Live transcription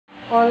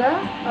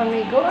Hola,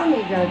 amigo,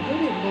 amiga.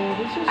 Good evening.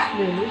 This is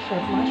Lily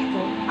Chef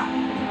Mushroom.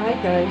 Hi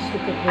guys,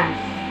 look at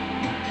this.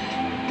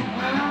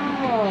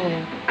 Wow!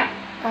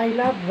 I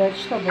love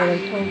vegetable,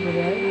 I told you,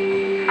 right?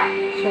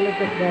 So look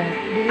at that.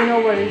 Do you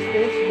know what is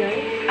this,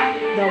 guys?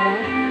 The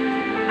one?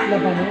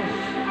 Labanos.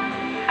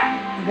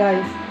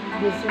 Guys,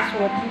 this is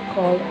what we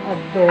call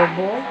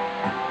adobo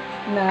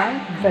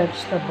na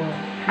vegetable.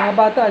 Mga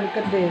bata, look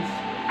at this.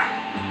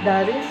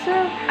 That is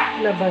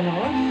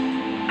labanos,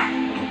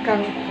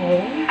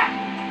 kangkong,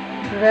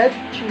 red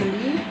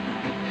chili,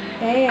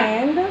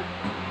 and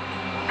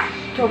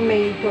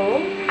tomato,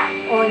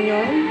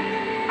 onion,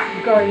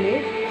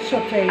 garlic,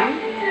 saute.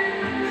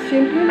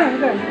 Simple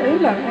lang guys.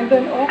 Ayun lang. And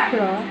then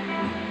okra.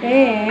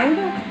 And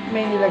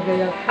may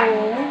nilagay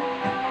akong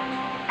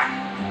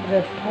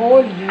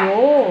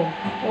repolyo.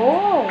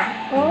 Oh!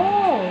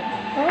 Oh!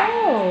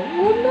 Oh!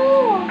 Oh no!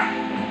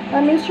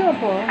 I miss you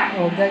po.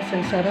 Oh guys,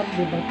 ang sarap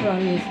diba?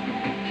 Promise.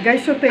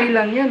 Guys, saute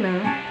lang yan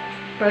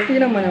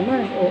Party naman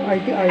naman. O,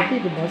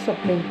 RT-RT, diba? Sa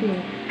plating.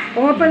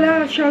 O nga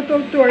pala,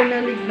 shoutout to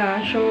Arnel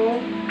Ignacio.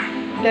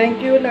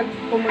 Thank you.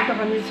 Nagpumunta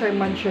kami sa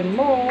mansion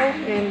mo.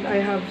 And I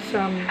had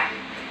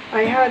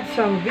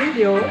some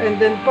video.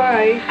 And then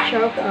Pai,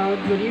 shoutout,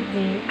 good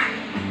evening.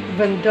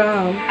 Van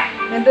Damme.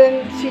 And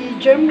then si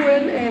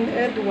Jemwell and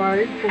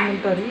Edward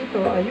pumunta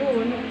rito.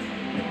 Ayun.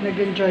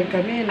 Nag-enjoy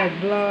kami.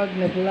 Nag-vlog,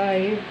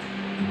 nag-live.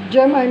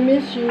 Jem, I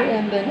miss you.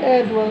 And then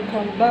Ed,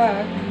 welcome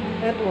back.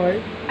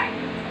 Edward.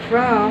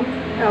 From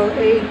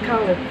LA,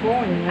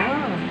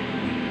 California.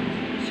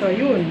 So,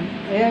 yun.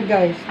 Ayan,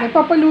 guys.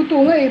 Nagpapaluto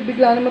nga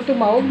bigla naman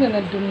tumawag na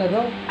nandun na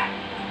raw.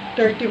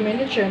 30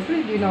 minutes, syempre,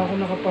 hindi na ako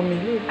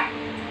nakapamili.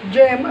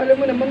 Jem, alam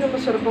mo naman na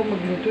masarap ang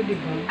magluto, di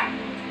ba?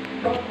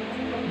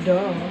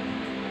 Duh.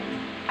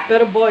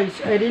 Pero boys,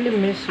 I really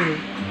miss you.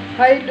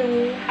 Hi,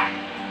 Lou.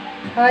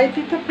 Hi,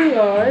 Tita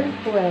Pilar.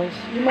 Who else?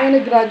 Yung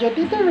mga nag-graduate.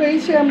 Tita Ray,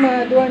 si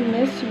Amado, I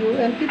miss you.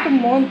 And Tita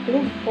Mon,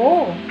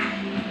 Trufo.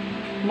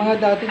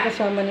 Mga dating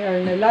kasama ni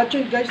Arnel. Lahat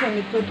yun guys,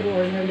 na-meet ko through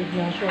Arnel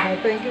Ignacio.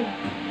 Thank you,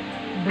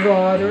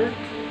 brother.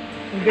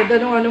 Ang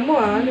ganda ng ano mo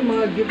ng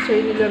mga gifts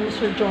sa'yo nila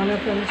Mr.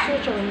 Jonathan So,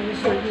 tsaka ni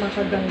Mr.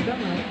 Makadangdang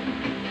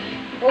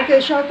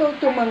Okay, shoutout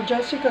to Ma'am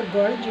Jessica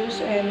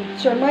Gorgeous and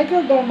Sir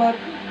Michael Domat.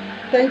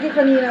 Thank you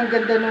kanina, ang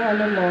ganda ng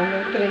ano mo,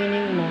 ng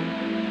training mo.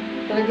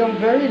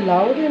 Talagang very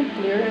loud and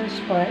clear,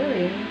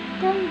 inspiring.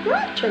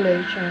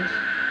 Congratulations!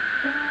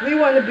 We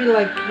want to be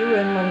like you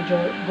and Ma'am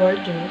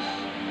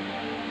Gorgeous.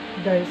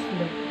 Guys,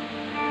 look.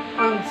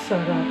 Ang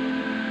sarap.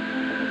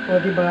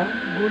 O, diba?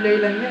 Gulay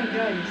lang yan,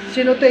 guys.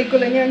 Sinutay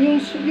ko lang yan.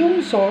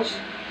 Yung sauce,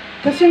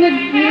 kasi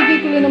nilagay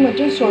ko lang naman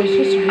dyan soy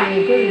sauce,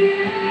 vinegar.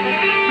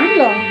 Yun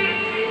lang.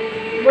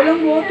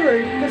 Walang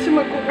water. Kasi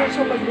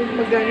magkukusa,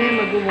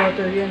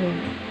 mag-water yan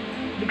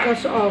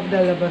Because of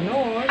the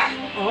labanos,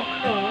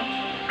 okra,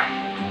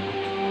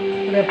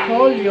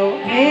 repolyo,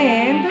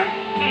 and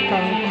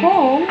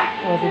kangkong.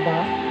 O, diba?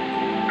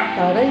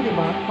 Taray,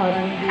 diba?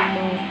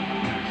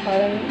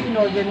 Parang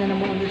in-order na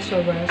naman ulit sa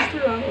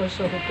restaurant or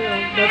sa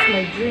hotel. That's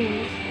my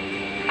dreams.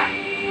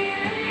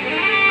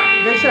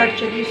 That's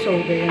actually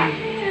soda yan.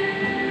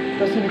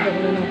 Tapos nilagyan ko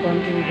na ng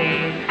konting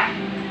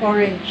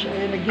orange.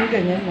 Ay, naging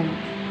ganyan na.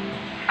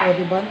 O,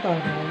 diba ang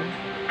taray?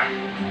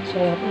 So,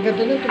 ang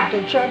ganda ng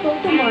tugtog. Shoutout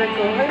to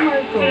Marco. Hi,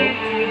 Marco.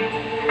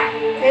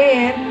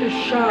 And to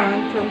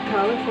Sean from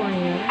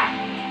California,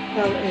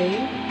 LA.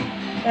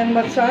 And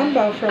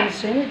Matsamba from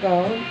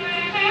Senegal.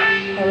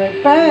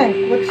 Alright,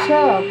 Pank, what's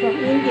up? From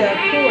India,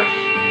 Kush,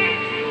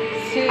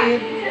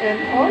 Sid, and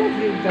all of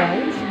you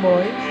guys,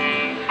 boys.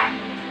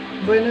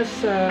 Buenas,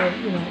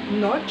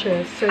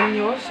 noches,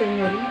 senor,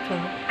 senorita.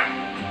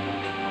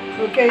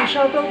 Okay,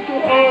 shout out to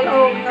all,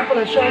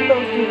 shout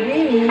out to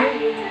Winnie,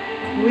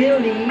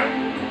 Willie,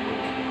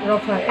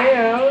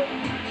 Rafael,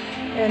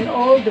 and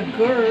all the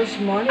girls,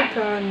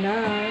 Monica,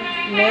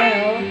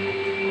 Mel,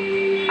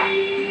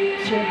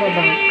 sino pa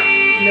ba?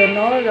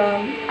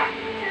 Leonora,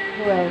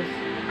 who else?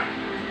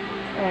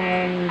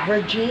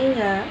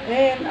 Virginia,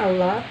 and a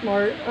lot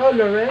more. Oh,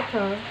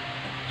 Loretta.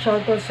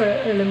 Shout out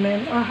sa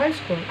high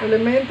school.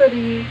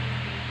 Elementary,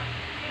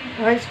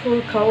 high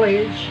school,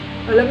 college.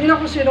 Alam niyo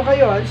na kung sino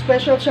kayo.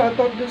 Special shout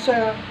out dun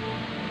sa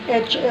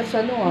HS,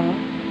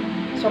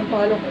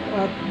 Sampaloc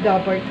at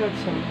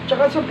Dabarcats.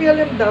 Tsaka sa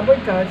PLM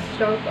Dabarcats,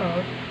 shout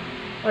out.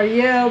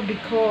 Ariel,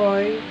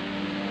 Bicoy.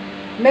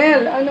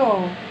 Mel,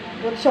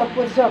 what's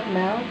up,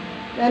 Mel?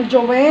 And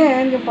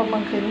Joanne, yung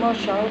pamangkin mo,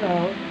 shout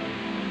out.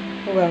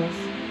 Who else?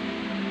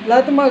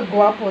 Lahat ng mga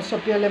gwapo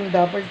sa PLM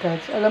Dapper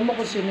Cats, alam mo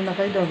kung sino na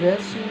kayo,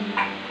 Resi,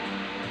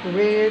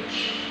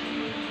 Rich,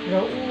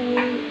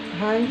 Raul,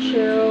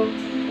 Hanchel,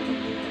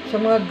 sa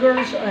mga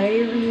girls,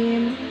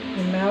 Irene,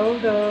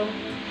 Imelda,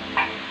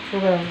 who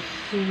else?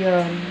 Si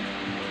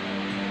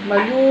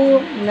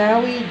Malu,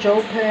 Nawi,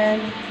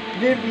 Jopen,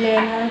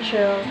 Vivian,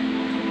 Hanchel,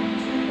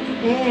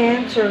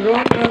 and Sir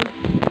Ronald,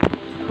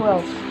 who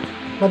else?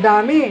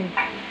 Madami.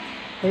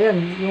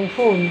 Ayan, yung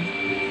phone.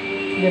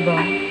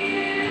 Diba?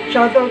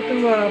 Shout out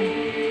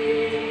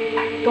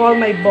to all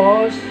my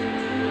boss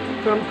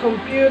from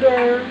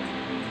computer,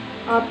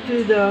 up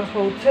to the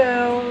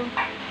hotel,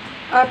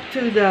 up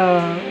to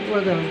the,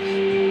 what else?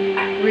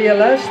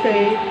 Real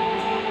estate.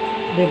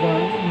 Diba?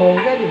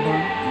 Bongga,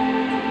 diba?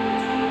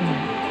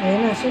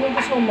 Ayan na, sino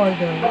gusto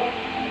umorder?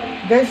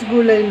 Guys,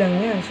 gulay lang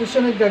yan.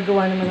 Susunod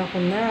gagawa naman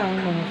ako ng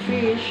mga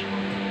fish,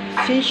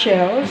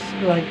 seashells,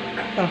 like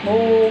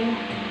tahong,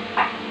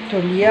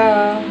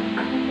 tulya,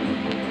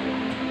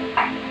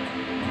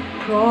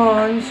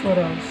 prawns,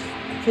 what else?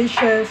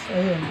 Fishes,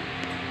 ayun.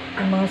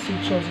 Yung mga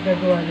seashells,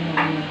 gagawa rin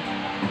ako yan.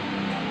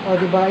 O,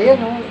 diba?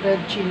 Ayan, o.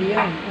 Red chili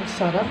yan. Ang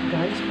sarap,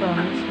 guys.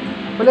 Promise.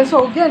 Wala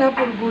sahog yan, ha.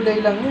 Puro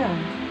gulay lang yan.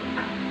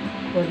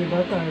 O,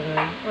 diba?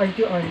 Taray.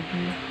 RT-RT.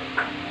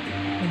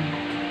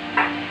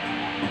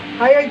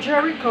 Hi,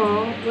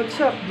 Jericho. What's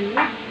up, dude?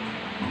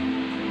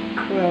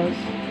 Who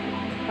else?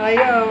 Hi,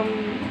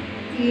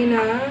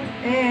 Ina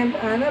and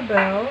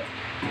Annabelle.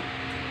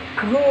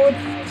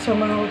 Ruth sa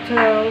mga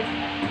hotel.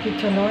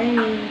 Tita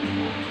Noemi.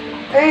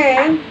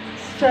 And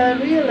sa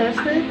real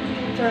estate,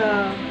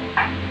 Tita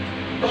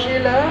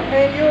Sheila.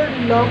 And your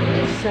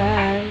lovely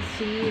son,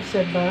 si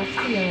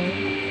Sebastian.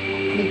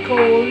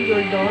 Nicole,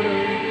 your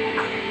daughter.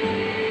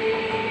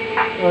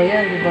 O,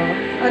 yan, diba?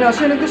 Ano,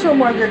 sino gusto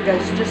umorder,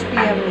 guys? Just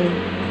PM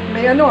me.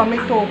 May may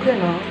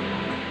token,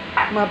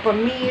 Mapa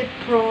meat,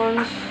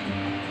 prawns,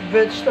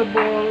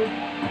 vegetable,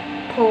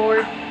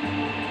 pork,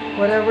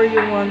 whatever you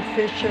want,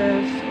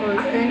 fishes, or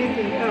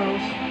anything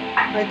else,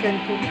 I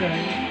can cook,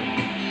 guys.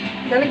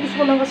 Kaya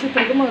gusto ko lang kasi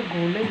talaga mga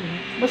gulay,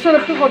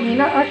 Masarap to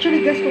kanina.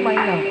 Actually, guys, kumain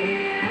na ako.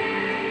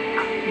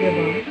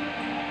 Diba?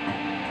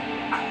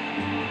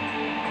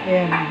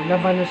 Ayan,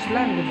 labanos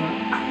lang, diba?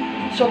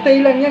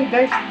 Saute lang yan,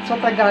 guys.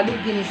 Sa Tagalog,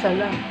 ginisa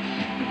lang.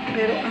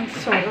 Pero ang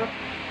sarap.